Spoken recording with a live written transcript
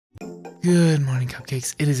Good morning,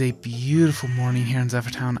 cupcakes. It is a beautiful morning here in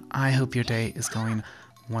Zephyr Town. I hope your day is going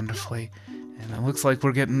wonderfully. And it looks like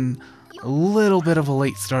we're getting a little bit of a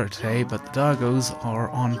late start today, but the doggos are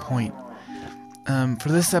on point. For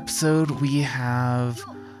this episode, we have,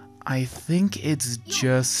 I think it's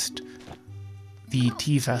just the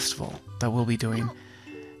tea festival that we'll be doing.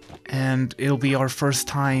 And it'll be our first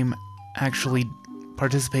time actually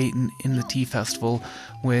participating in the tea festival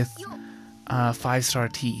with 5-star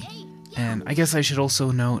tea. And I guess I should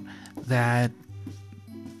also note that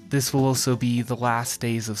this will also be the last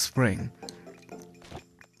days of spring.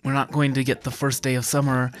 We're not going to get the first day of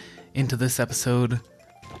summer into this episode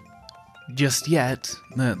just yet.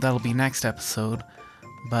 That'll be next episode.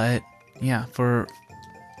 But yeah, for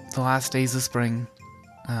the last days of spring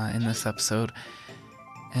in this episode.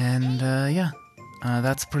 And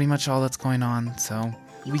that's pretty much all that's going on. So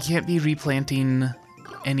we can't be replanting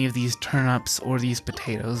any of these turnips or these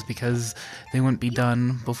potatoes because they wouldn't be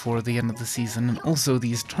done before the end of the season. And also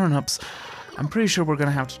these turnips, I'm pretty sure we're going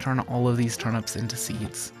to have to turn all of these turnips into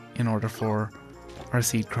seeds in order for our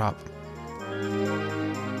seed crop.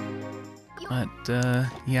 But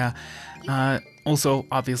also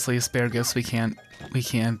obviously asparagus we can't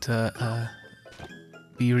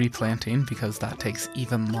be replanting because that takes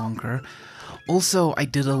even longer. Also, I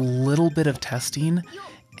did a little bit of testing,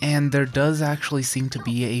 and there does actually seem to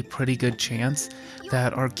be a pretty good chance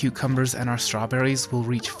that our cucumbers and our strawberries will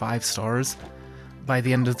reach 5 stars by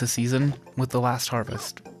the end of the season with the last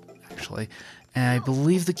harvest, actually. And I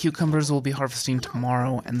believe the cucumbers will be harvesting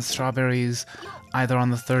tomorrow, and the strawberries either on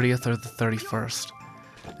the 30th or the 31st.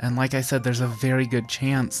 And like I said, there's a very good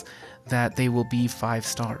chance that they will be 5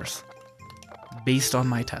 stars, based on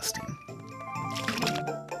my testing.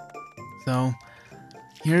 So,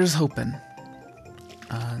 here's hoping.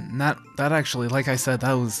 That actually, like I said,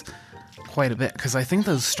 that was quite a bit, because I think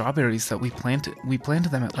those strawberries that we planted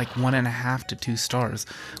them at like 1.5 to 2 stars,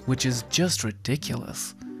 which is just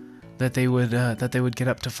ridiculous that they would get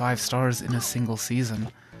up to 5 stars in a single season.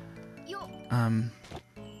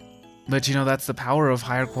 But you know, that's the power of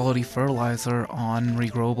higher quality fertilizer on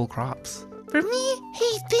regrowable crops. For me,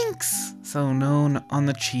 hey, thanks. So known on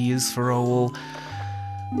the cheese for Raoul.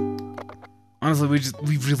 Honestly,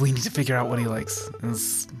 we really need to figure out what he likes.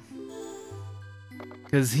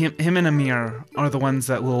 Because him and Amir are the ones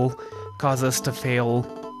that will cause us to fail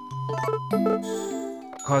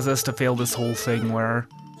this whole thing where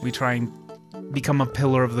we try and become a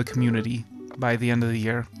pillar of the community by the end of the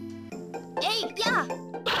year. Hey, yeah.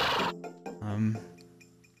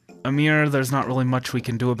 Amir, there's not really much we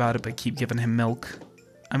can do about it but keep giving him milk.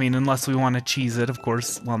 I mean, unless we want to cheese it, of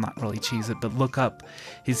course. Well, not really cheese it, but look up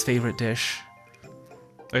his favorite dish.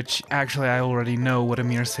 Which, actually, I already know what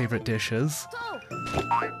Amir's favorite dish is.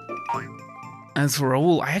 As for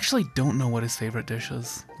Raoul, I actually don't know what his favorite dish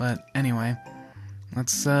is. But anyway,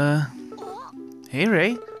 let's, Hey,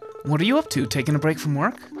 Ray. What are you up to? Taking a break from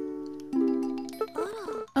work?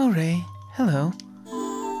 Oh, Ray. Hello.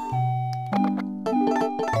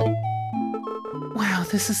 Wow,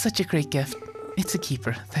 this is such a great gift. It's a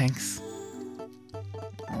keeper, thanks.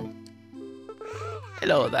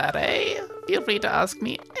 Hello there, Ray. Feel free to ask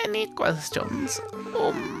me any questions.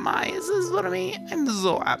 Oh my, is this for me? I'm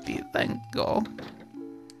so happy, thank God.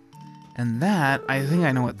 And that, I think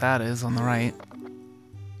I know what that is on the right.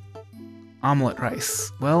 Omelette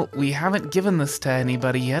rice. Well, we haven't given this to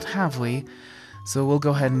anybody yet, have we? So we'll go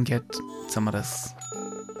ahead and get some of this.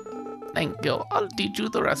 Thank you. I'll teach you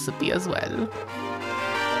the recipe as well.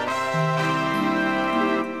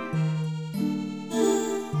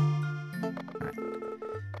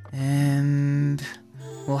 And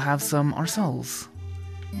we'll have some ourselves.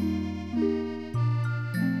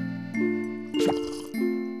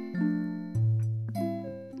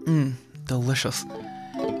 Delicious.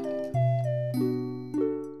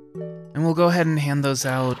 And we'll go ahead and hand those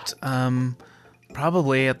out,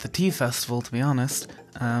 probably at the tea festival, to be honest,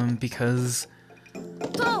 because,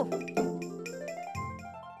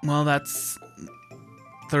 well, that's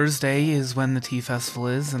Thursday is when the tea festival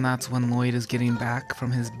is, and that's when Lloyd is getting back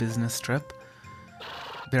from his business trip.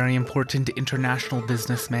 Very important international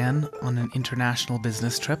businessman on an international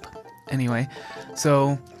business trip. Anyway,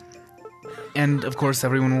 so, and of course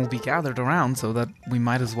everyone will be gathered around, so that we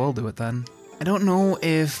might as well do it then. I don't know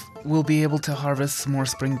if we'll be able to harvest some more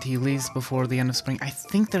spring tea leaves before the end of spring. I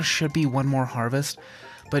think there should be one more harvest,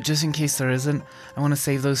 but just in case there isn't, I want to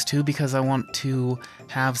save those two because I want to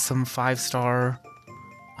have some 5-star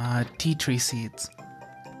tea tree seeds.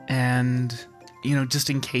 And, you know, just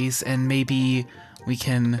in case, and maybe we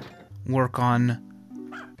can work on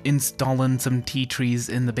installing some tea trees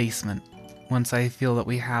in the basement once I feel that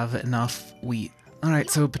we have enough wheat.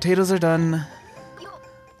 Alright, so potatoes are done.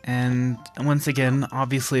 And once again,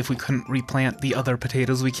 obviously if we couldn't replant the other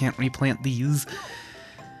potatoes, we can't replant these.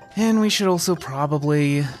 And we should also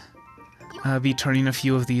probably be turning a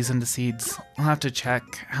few of these into seeds. I'll have to check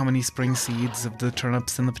how many spring seeds of the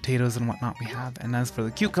turnips and the potatoes and whatnot we have. And as for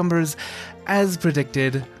the cucumbers, as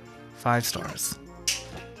predicted, 5 stars.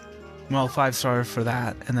 Well, 5 star for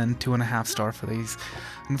that, and then 2.5 star for these.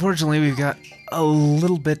 Unfortunately, we've got a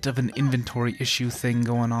little bit of an inventory issue thing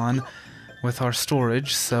going on with our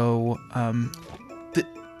storage, so,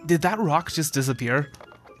 did that rock just disappear?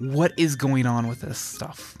 What is going on with this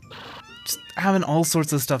stuff? Just having all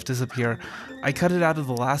sorts of stuff disappear. I cut it out of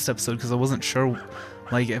the last episode because I wasn't sure,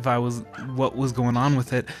 like, what was going on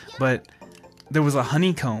with it, but there was a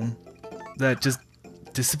honeycomb that just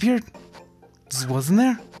disappeared. Just wasn't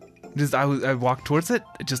there. Just, I walked towards it,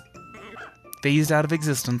 it just phased out of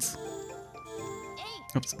existence.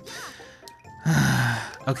 Oops.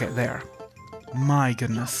 Okay, there. My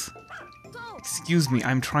goodness. Excuse me,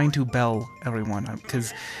 I'm trying to bell everyone,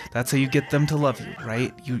 because that's how you get them to love you,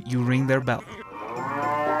 right? You ring their bell.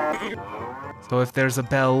 So if there's a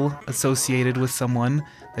bell associated with someone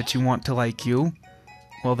that you want to like you,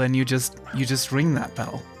 well then you just ring that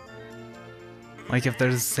bell. Like if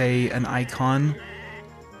there's, say, an icon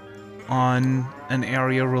on an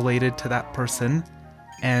area related to that person,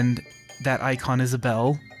 and that icon is a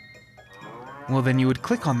bell, well then you would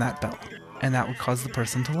click on that bell, and that would cause the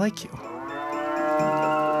person to like you.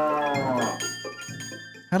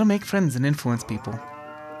 How to make friends and influence people.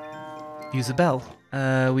 Use a bell.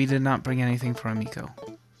 We did not bring anything for Amiko.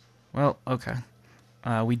 Well, okay.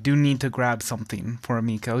 We do need to grab something for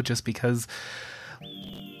Amiko, just because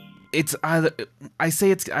it's either... I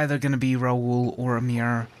say it's either going to be Raoul or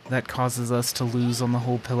Amir that causes us to lose on the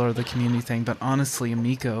whole pillar of the community thing, but honestly,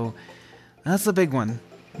 Amiko, that's a big one.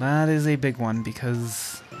 That is a big one,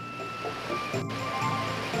 because...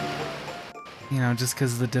 you know, just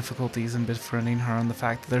because of the difficulties in befriending her and the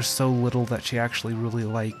fact that there's so little that she actually really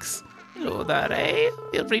likes. Hello there, eh?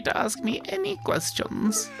 Feel free to ask me any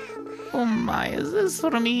questions. Oh my, is this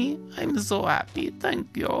for me? I'm so happy,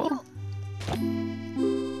 thank you.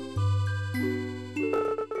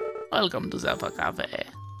 Welcome to Zephyr Cafe.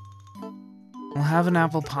 I'll have an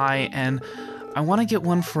apple pie, and I want to get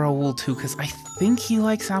one for Raoul too, because I think he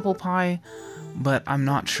likes apple pie, but I'm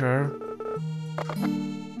not sure.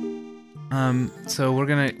 So we're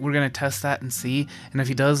gonna test that and see, and if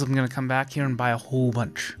he does, I'm gonna come back here and buy a whole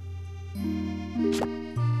bunch.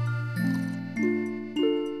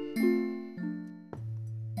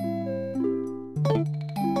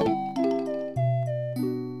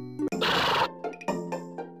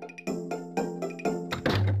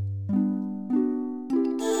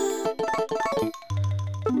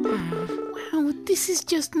 Wow, this is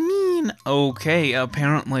just mean. Okay,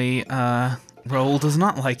 apparently, Raoul does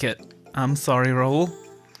not like it. I'm sorry, Raoul.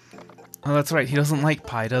 Oh, that's right, he doesn't like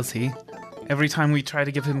pie, does he? Every time we try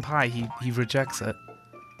to give him pie, he rejects it.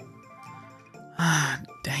 Ah,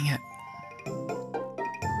 dang it.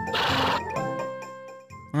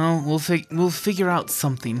 Well, we'll figure out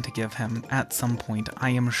something to give him at some point, I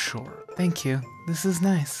am sure. Thank you. This is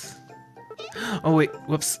nice. Oh wait,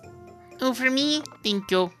 whoops. Oh, for me?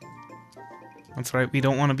 Thank you. That's right, we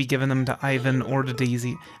don't want to be giving them to Ivan or to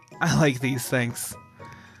Daisy. I like these, thanks.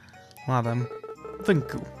 Love them.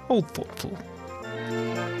 Thank you. How thoughtful.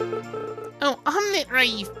 Oh, omelet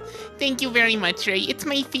rice. Thank you very much, Ray. It's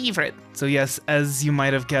my favorite. So yes, as you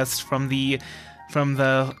might have guessed from the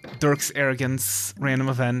Dirk's Arrogance random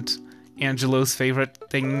event, Angelo's favorite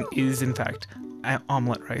thing is in fact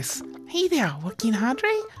omelet rice. Hey there, working hard,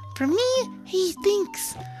 Ray? For me? Hey,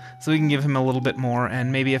 thanks. So we can give him a little bit more,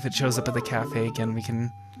 and maybe if it shows up at the cafe again, we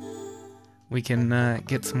can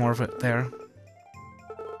get some more of it there.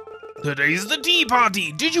 Today's the tea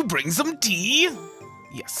party. Did you bring some tea?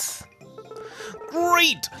 Yes.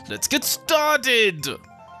 Great. Let's get started.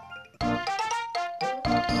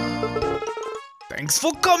 Thanks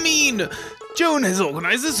for coming. Joan has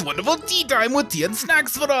organized this wonderful tea time with tea and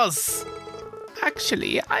snacks for us.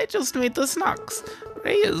 Actually, I just made the snacks.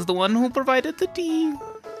 Ray is the one who provided the tea.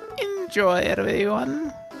 Enjoy,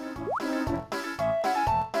 everyone.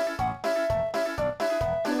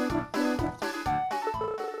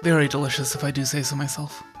 Very delicious, if I do say so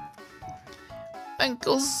myself. Thank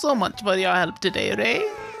you so much for your help today, Ray.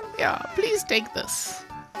 Yeah, please take this.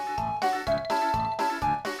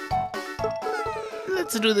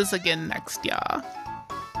 Let's do this again next year.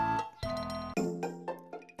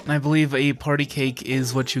 I believe a party cake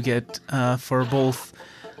is what you get for both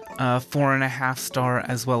 4.5 star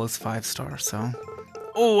as well as 5 star, so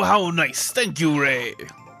Oh, how nice. Thank you, Ray.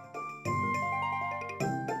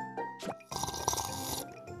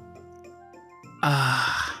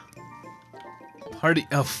 Party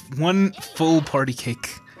of one full party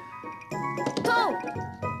cake. Go!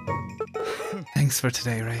 Thanks for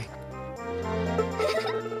today, Ray.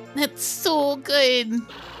 That's so good.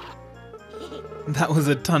 That was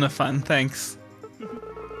a ton of fun, thanks.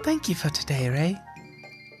 Thank you for today, Ray.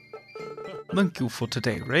 Thank you for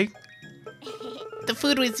today, Ray. The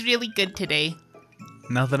food was really good today.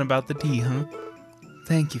 Nothing about the tea, huh?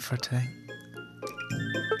 Thank you for today.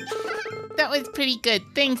 That was pretty good.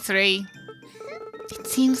 Thanks, Ray. It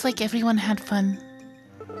seems like everyone had fun.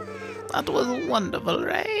 That was wonderful,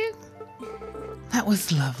 Ray. That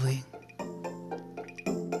was lovely.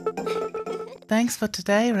 Thanks for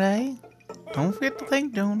today, Ray. Don't forget to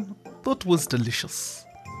thank Joan. That was delicious.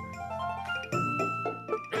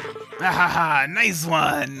 Ah, nice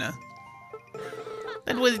one.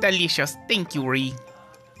 That was delicious. Thank you, Ray.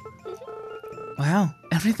 Wow,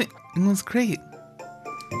 everything was great.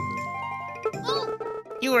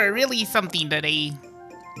 You were really something today.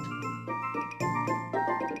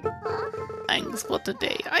 Thanks for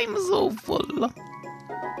today. I'm so full.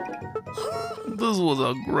 This was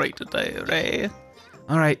a great day, Ray.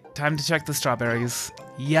 Alright, time to check the strawberries.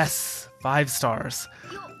 Yes, 5 stars.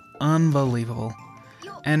 Unbelievable.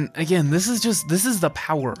 And again, this is the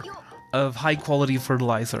power of high quality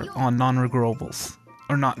fertilizer on non-regrowables.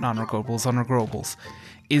 Or not non-regrowables, on regrowables.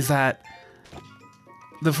 Is that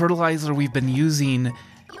the fertilizer we've been using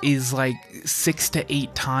is like 6 to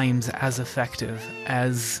 8 times as effective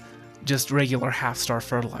as just regular half-star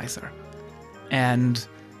fertilizer. And,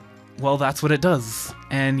 well, that's what it does.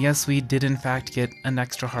 And yes, we did in fact get an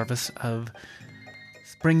extra harvest of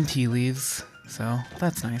spring tea leaves, so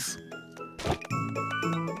that's nice.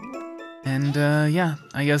 And, yeah,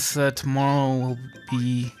 I guess tomorrow will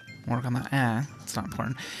be work on that. It's not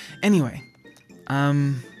important. Anyway,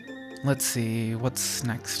 let's see, what's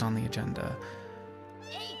next on the agenda?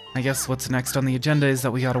 I guess what's next on the agenda is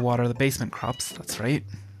that we gotta water the basement crops, that's right.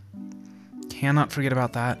 Cannot forget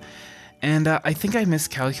about that. And I think I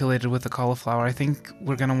miscalculated with the cauliflower. I think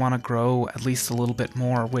we're gonna wanna grow at least a little bit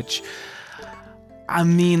more, which, I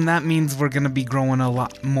mean, that means we're gonna be growing a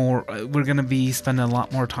lot more, we're gonna be spending a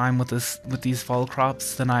lot more time with these fall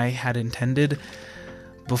crops than I had intended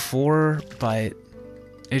before, but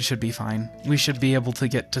it should be fine. We should be able to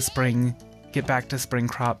get back to spring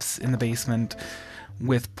crops in the basement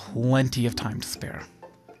with plenty of time to spare.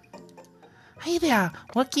 Hey there,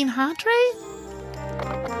 working hard, Ray?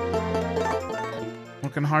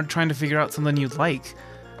 Working hard trying to figure out something you'd like.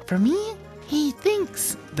 For me? Hey,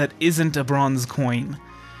 thanks. That isn't a bronze coin.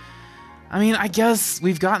 I mean, I guess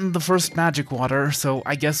we've gotten the first magic water, so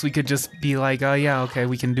I guess we could just be like, oh yeah, okay,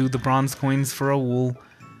 we can do the bronze coins for a wool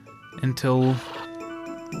until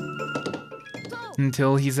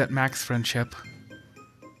he's at max friendship.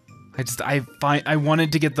 I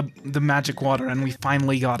wanted to get the magic water and we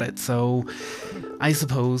finally got it, so I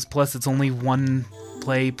suppose. Plus it's only 1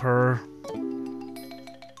 play per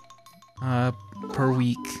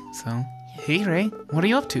week, so. Hey Ray, what are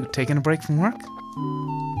you up to? Taking a break from work?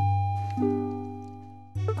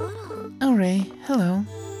 Oh Ray, hello.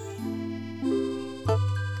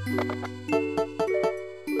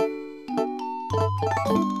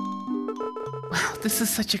 Wow, this is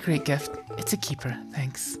such a great gift. It's a keeper,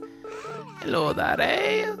 thanks. Hello there,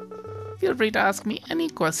 Ray. Feel free to ask me any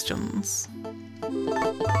questions.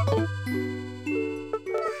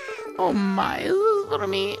 Oh my, this is for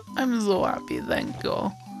me. I'm so happy, thank you.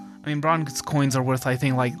 I mean, bronze coins are worth, I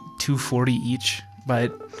think, like $2.40 each,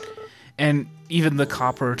 and even the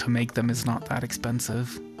copper to make them is not that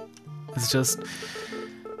expensive. It's just,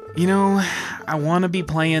 you know, I want to be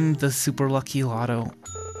playing the Super Lucky Lotto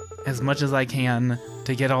as much as I can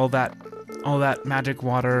to get all that magic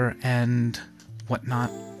water and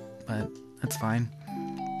whatnot, but that's fine.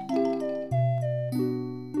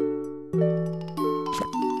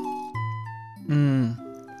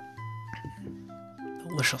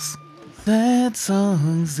 Delicious. Sad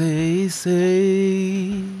songs they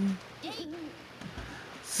say.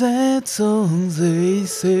 Sad songs they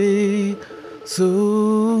say. So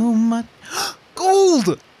much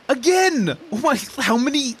gold again. Oh my! How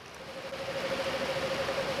many?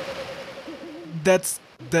 That's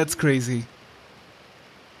crazy.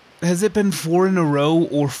 Has it been 4 in a row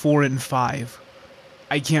or 4 in 5?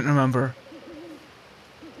 I can't remember.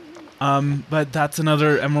 But that's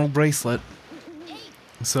another emerald bracelet.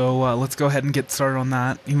 So let's go ahead and get started on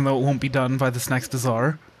that, even though it won't be done by this next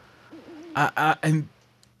bazaar.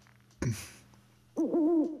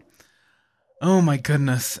 Oh my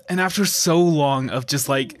goodness. And after so long of just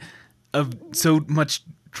like, of so much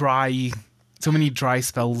so many dry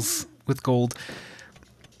spells with gold,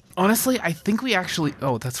 honestly, I think we actually,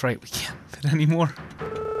 oh, that's right, we can't fit anymore.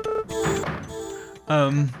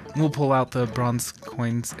 We'll pull out the bronze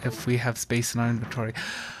coins if we have space in our inventory.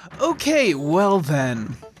 Okay, well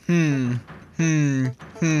then.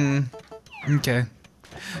 Okay.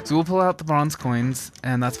 So we'll pull out the bronze coins,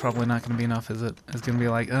 and that's probably not going to be enough, is it? It's going to be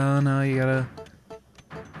like, oh no, you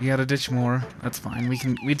gotta ditch more. That's fine. We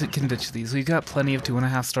can ditch these. We've got plenty of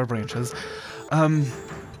 2.5-star branches.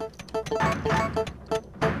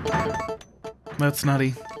 That's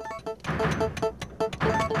nutty.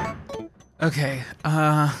 Okay.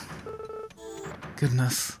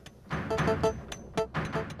 Goodness.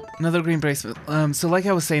 Another green bracelet. So like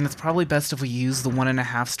I was saying, it's probably best if we use the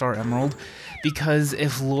 1.5-star emerald, because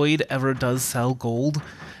if Lloyd ever does sell gold,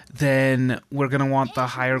 then we're gonna want the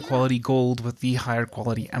higher quality gold with the higher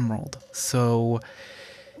quality emerald. So,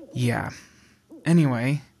 yeah.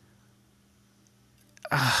 Anyway.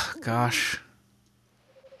 Ah, gosh.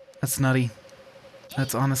 That's nutty.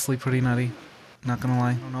 That's honestly pretty nutty. Not gonna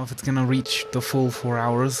lie. I don't know if it's gonna reach the full 4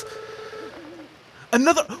 hours.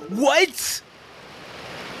 Another— what?!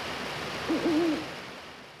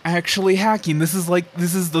 Actually hacking. This is the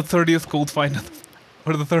 30th gold find,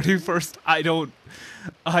 or the 31st. I don't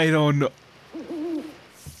know.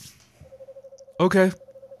 Okay.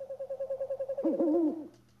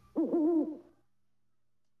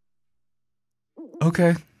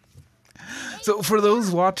 Okay. So for those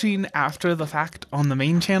watching after the fact on the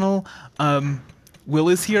main channel, Will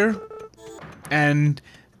is here, and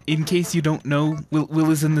in case you don't know, Will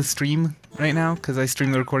is in the stream right now, because I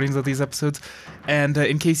stream the recordings of these episodes, and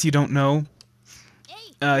in case you don't know,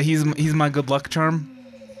 he's my good luck charm.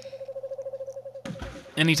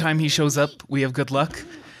 Anytime he shows up, we have good luck,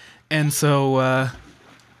 and so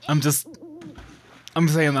I'm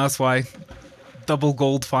saying that's why. Double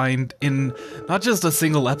gold find in not just a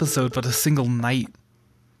single episode, but a single night.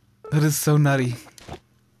 That is so nutty.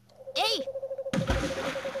 Hey!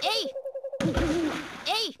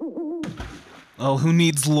 Well, who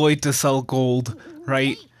needs Lloyd to sell gold,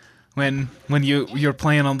 right? When you're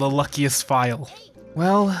playing on the luckiest file.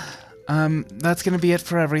 Well, that's gonna be it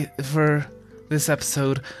for this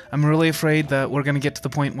episode. I'm really afraid that we're gonna get to the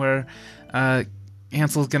point where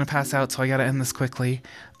Hansel's gonna pass out, so I gotta end this quickly.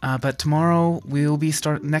 But tomorrow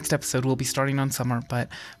next episode we'll be starting on summer. But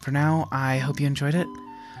for now, I hope you enjoyed it.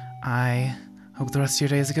 I hope the rest of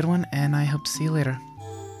your day is a good one, and I hope to see you later.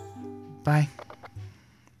 Bye.